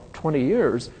for about 20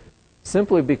 years,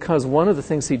 simply because one of the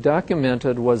things he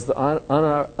documented was the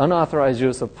unauthorized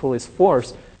use of police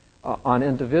force on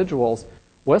individuals.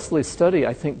 Wesley's study,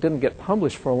 I think, didn't get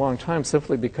published for a long time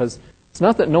simply because it's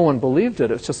not that no one believed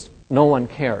it, it's just no one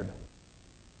cared.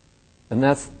 And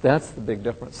that's the big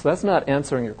difference. So that's not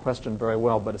answering your question very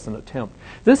well, but it's an attempt.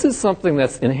 This is something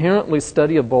that's inherently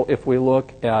studyable if we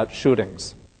look at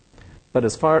shootings. But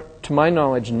as far, to my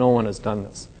knowledge, no one has done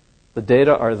this. The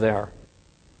data are there.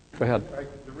 Go ahead.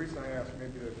 The reason I asked,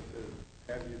 maybe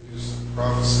to have you do some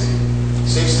prophecy, it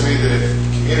seems to me that if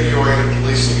community-oriented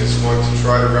policing is going to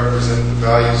try to represent the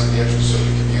values and the interests of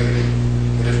the community,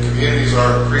 and if communities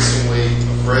are increasingly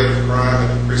afraid of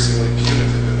crime and increasingly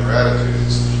punitive in their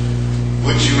attitudes,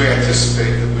 would you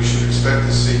anticipate that we should expect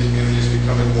to see communities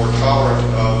becoming more tolerant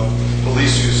of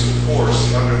police use of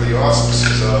force under the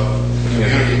auspices of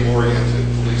community-oriented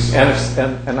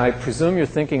policing? And I presume you're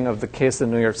thinking of the case in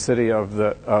New York City of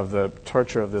the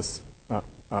torture of this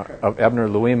of Abner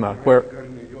Louima, where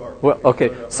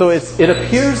so it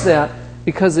appears that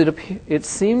because it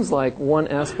seems like one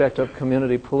aspect of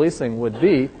community policing would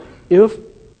be if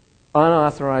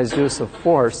unauthorized use of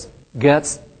force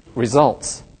gets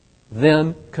results,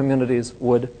 then communities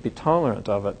would be tolerant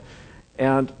of it.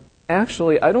 And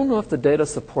actually, I don't know if the data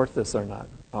support this or not.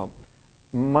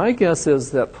 My guess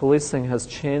is that policing has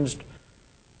changed,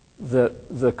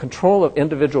 the control of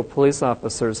individual police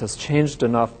officers has changed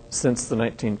enough since the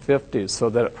 1950s so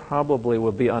that it probably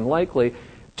will be unlikely,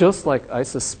 just like I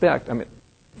suspect,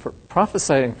 for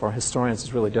prophesying for historians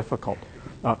is really difficult.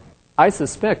 I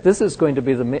suspect this is going to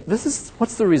be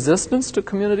what's the resistance to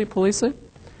community policing?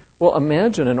 Well,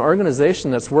 imagine an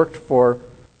organization that's worked for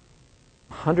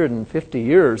 150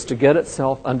 years to get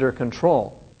itself under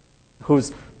control,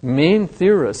 whose main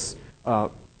theorists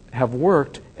have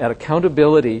worked at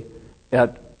accountability,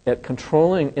 at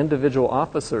controlling individual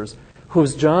officers,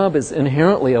 whose job is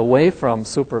inherently away from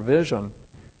supervision.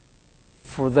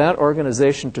 For that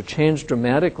organization to change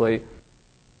dramatically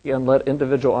and let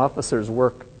individual officers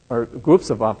work, or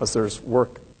groups of officers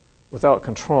work without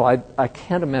control, I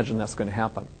can't imagine that's going to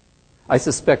happen. I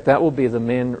suspect that will be the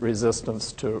main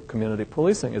resistance to community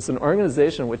policing. It's an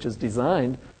organization which is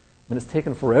designed, and it's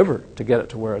taken forever to get it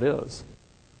to where it is.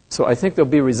 So I think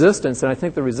there'll be resistance, and I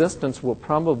think the resistance will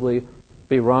probably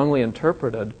be wrongly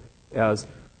interpreted as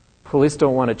police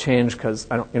don't want to change because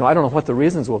I don't know what the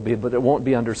reasons will be, but it won't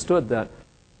be understood that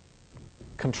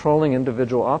controlling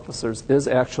individual officers is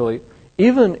actually,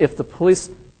 even if the police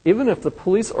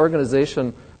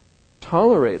organization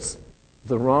tolerates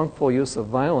the wrongful use of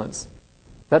violence,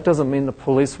 that doesn't mean the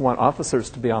police want officers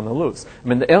to be on the loose.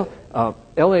 The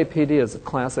LAPD is a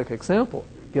classic example,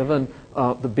 given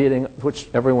the beating, which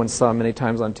everyone saw many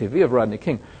times on TV, of Rodney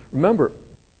King. Remember,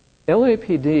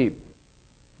 LAPD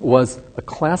was a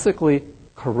classically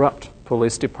corrupt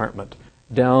police department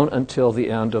down until the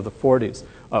end of the 40s.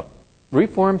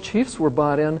 Reform chiefs were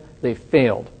brought in, they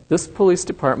failed. This police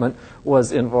department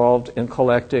was involved in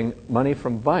collecting money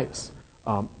from Vice.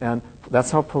 And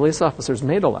that's how police officers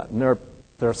made a lot. And there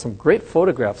are some great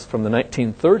photographs from the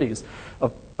 1930s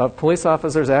of police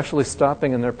officers actually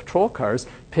stopping in their patrol cars,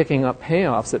 picking up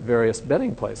payoffs at various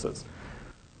betting places.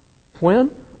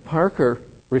 When Parker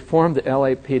reformed the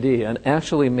LAPD and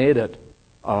actually made it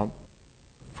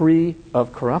free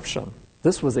of corruption,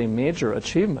 this was a major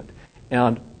achievement.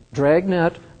 And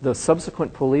Dragnet, the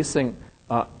subsequent policing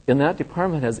in that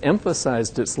department, has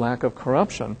emphasized its lack of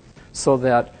corruption, so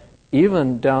that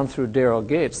even down through Daryl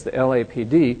Gates, the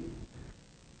LAPD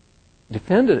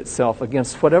defended itself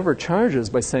against whatever charges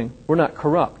by saying, we're not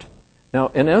corrupt. Now,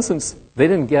 in essence, they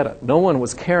didn't get it. No one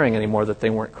was caring anymore that they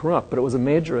weren't corrupt, but it was a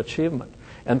major achievement.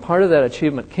 And part of that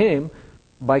achievement came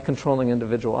by controlling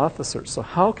individual officers. So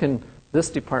how can this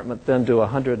department then do a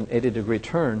 180-degree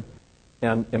turn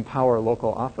and empower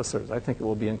local officers? I think it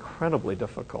will be incredibly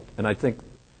difficult. And I think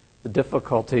the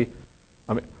difficulty,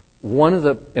 one of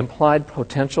the implied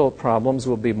potential problems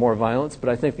will be more violence, but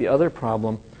I think the other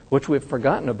problem, which we've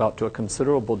forgotten about to a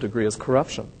considerable degree, is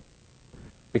corruption.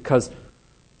 Because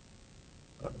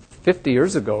 50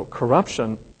 years ago,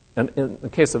 corruption, and in the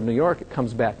case of New York, it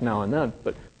comes back now and then,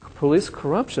 but police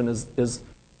corruption is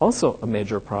also a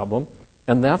major problem,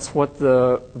 and that's one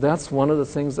of the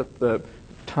things that the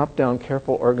top-down,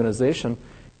 careful organization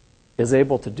is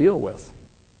able to deal with.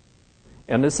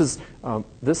 And this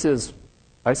is,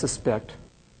 I suspect,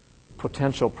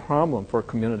 potential problem for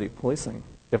community policing.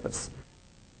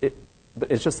 But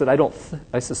it's just that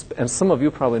I suspect, and some of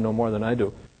you probably know more than I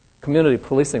do, community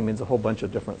policing means a whole bunch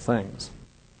of different things.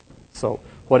 So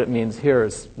what it means here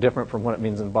is different from what it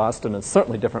means in Boston, and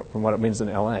certainly different from what it means in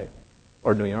LA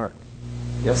or New York.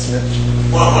 Yes, Mitch?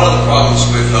 Well, one of the problems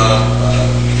with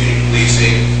community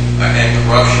policing and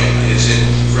corruption is in,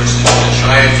 for instance, in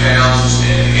Chinatowns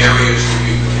and areas where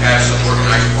you have some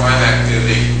organized crime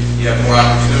activity, you have more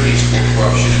opportunities for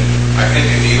corruption. I think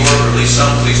in New York, or at least some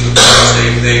police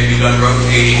departments, they've begun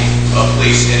rotating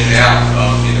police in and out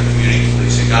in the community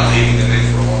policing, not leaving them in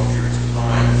for long periods of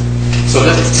time.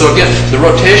 So again, the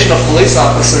rotation of police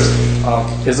officers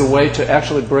is a way to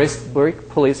actually break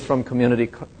police from community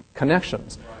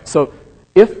connections. So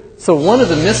one of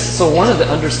the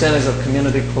understandings of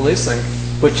community policing,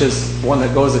 which is one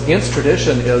that goes against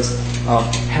tradition, is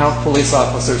have police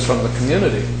officers from the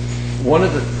community. One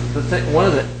of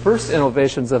the first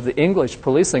innovations of the English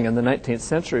policing in the 19th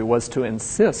century was to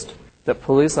insist that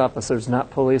police officers not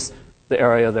police the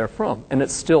area they're from. And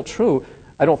it's still true.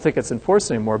 I don't think it's enforced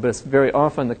anymore, but it's very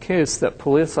often the case that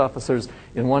police officers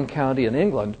in one county in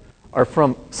England are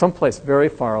from someplace very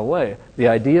far away, the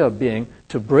idea being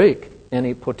to break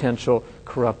any potential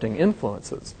corrupting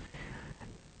influences.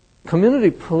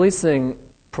 Community policing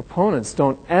proponents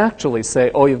don't actually say,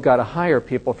 oh, you've got to hire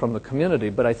people from the community,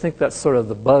 but I think that's sort of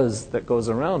the buzz that goes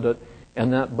around it,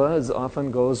 and that buzz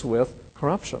often goes with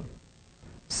corruption.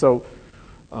 So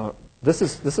this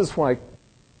is why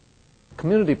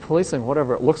community policing,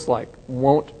 whatever it looks like,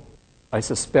 won't, I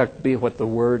suspect, be what the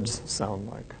words sound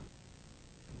like.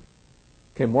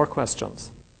 Okay, more questions?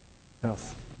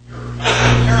 Yes. Your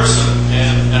comparison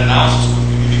and analysis with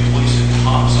community policing and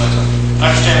homicides. I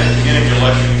understand at the beginning of your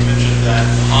lecture you mentioned that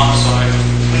the homicide was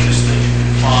the cleanest thing you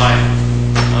could find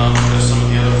because some of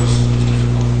the other was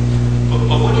difficult.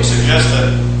 But would you suggest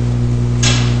that,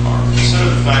 or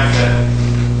consider the fact that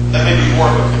that may be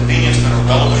more of a convenience than a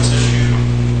relevance issue?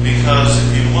 Because if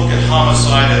you look at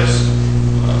homicide as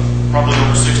probably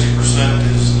over 60%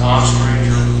 is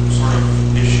non-stranger sort of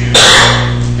issues,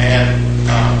 and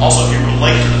also if you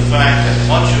relate to the fact that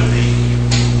many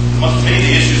of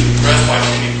the issues addressed by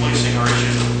community policing are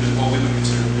issues of what we would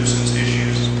consider nuisance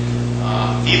issues.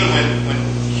 Even when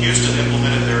Houston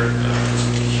implemented their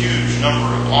huge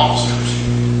number of officers,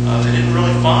 they didn't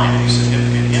really find any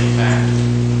significant impact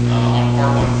on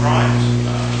Part 1 crimes.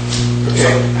 So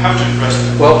how would you address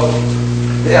that? Well,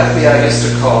 the FBI used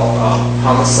to call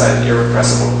homicide an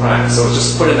irrepressible crime, so it's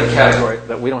just put in a category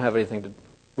that we can't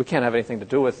have anything to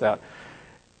do with that.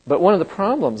 But one of the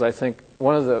problems, I think,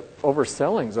 one of the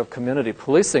oversellings of community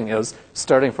policing is,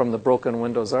 starting from the Broken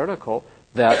Windows article,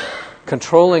 that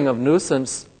controlling of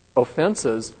nuisance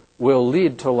offenses will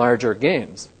lead to larger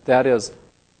gains. That is,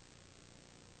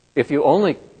 if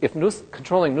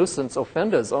controlling nuisance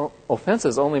offenses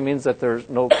only means that there's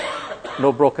no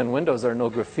broken windows or no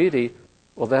graffiti,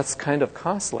 well, that's kind of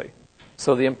costly.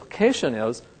 So the implication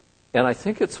is, and I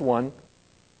think it's one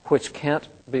which can't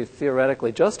be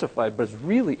theoretically justified, but it's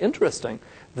really interesting,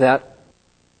 that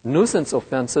nuisance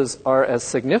offenses are as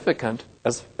significant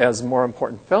as more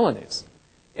important felonies.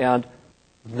 And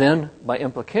then, by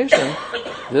implication,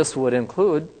 this would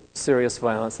include serious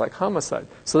violence like homicide.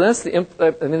 So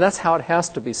that's how it has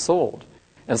to be sold.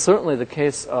 And certainly the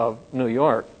case of New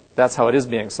York, that's how it is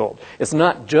being sold. It's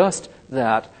not just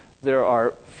that there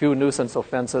are few nuisance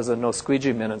offenses and no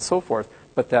squeegee men and so forth,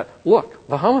 but that, look,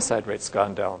 the homicide rate's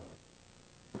gone down.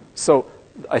 So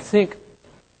I think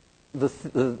the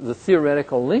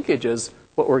theoretical linkage is,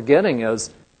 what we're getting is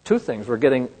two things. We're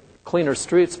getting cleaner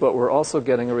streets, but we're also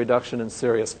getting a reduction in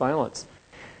serious violence.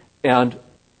 And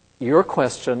your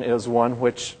question is one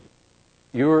which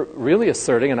you're really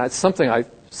asserting, and it's something I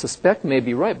suspect may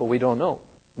be right, but we don't know.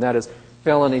 And that is,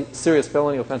 serious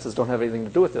felony offenses don't have anything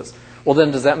to do with this. Well,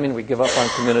 then does that mean we give up on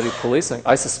community policing?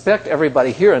 I suspect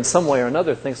everybody here in some way or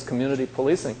another thinks community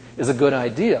policing is a good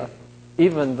idea,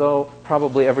 even though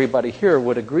probably everybody here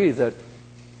would agree that,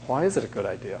 why is it a good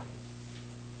idea?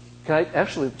 Can I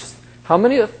actually just, how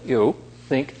many of you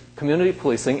think community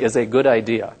policing is a good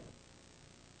idea?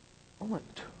 Oh,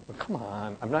 come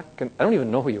on, I don't even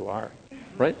know who you are.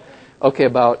 right? Okay,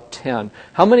 about 10.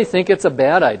 How many think it's a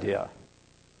bad idea?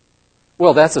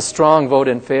 Well, that's a strong vote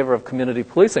in favor of community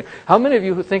policing. How many of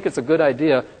you who think it's a good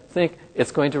idea think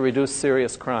it's going to reduce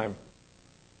serious crime?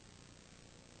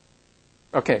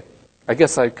 Okay, I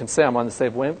guess I can say I'm on the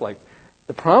same wavelength.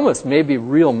 The promise may be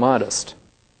real modest,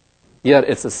 yet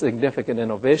it's a significant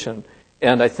innovation.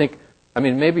 And I think,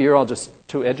 maybe you're all just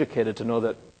too educated to know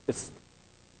that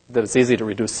it's easy to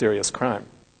reduce serious crime.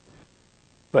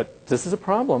 But this is a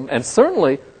problem, and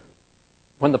certainly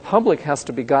when the public has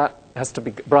to be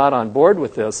brought on board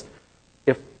with this,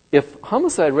 if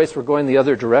homicide rates were going the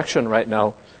other direction right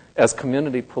now, as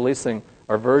community policing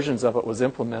or versions of it was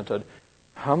implemented,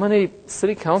 how many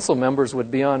city council members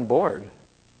would be on board?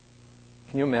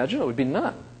 Can you imagine? It would be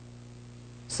none.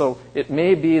 So it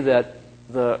may be that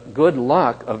the good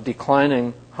luck of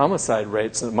declining homicide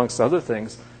rates, amongst other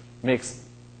things, makes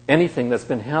anything that's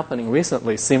been happening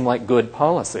recently seem like good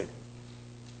policy.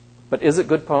 But is it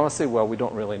good policy? Well, we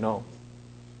don't really know.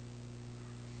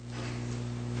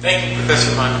 Thank you,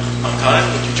 Professor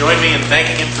Monkkonen. Would you join me in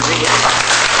thanking him for being here?